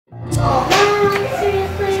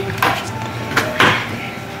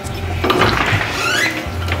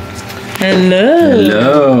Hello.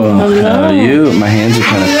 Hello. Hello. How are you? My hands are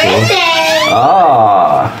kind of cool.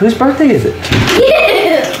 Ah, whose birthday is it?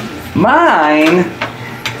 Mine.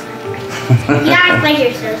 You act like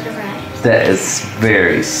you're so surprised. That is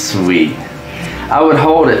very sweet. I would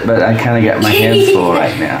hold it, but I kind of got my hands full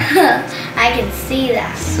right now. I can see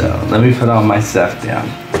that. So let me put all my stuff down.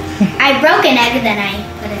 I broke an egg and then I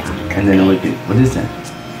put it on. And then we can, what is that?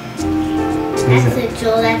 That's a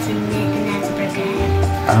jewel, that's a knit, and that's a broken egg.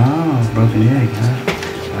 Oh, broken egg, huh?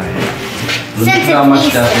 Alright. Let's Since put all it's my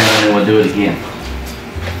Easter. stuff down and then we'll do it again.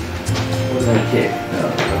 What was that kick? No.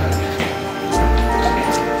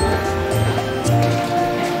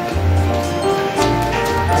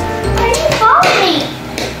 Why are you following me?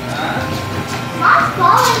 Mom's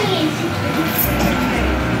following me.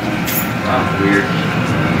 Mom's weird.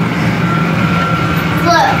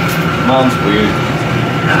 Look. Mom's weird.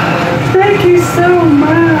 Thank you so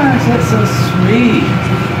much. That's so sweet.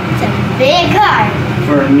 It's a big card.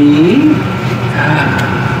 For me,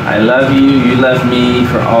 I love you. You love me.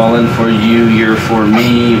 For all and for you, you're for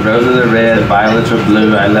me. Roses are red, violets are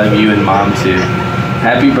blue. I love you and Mom too.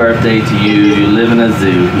 Happy birthday to you. You live in a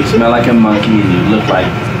zoo. You smell like a monkey and you look like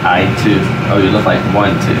I too. Oh, you look like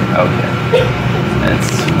one too. Okay. That's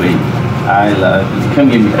sweet. I love you. Come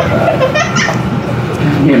give me a hug.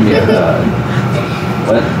 Come give me a hug.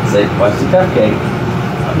 What? Say, watch the cupcake. I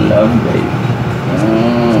love you, baby.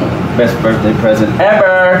 Best birthday present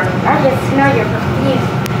ever. I just smell your perfume.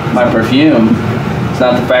 My perfume. It's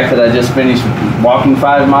not the fact that I just finished walking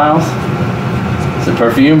 5 miles. It's the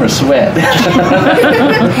perfume or sweat.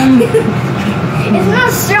 It's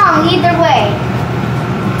not strong either way.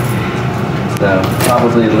 So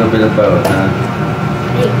probably a little bit of both, huh?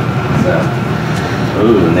 So,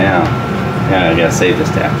 ooh, now I gotta save this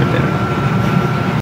to after dinner.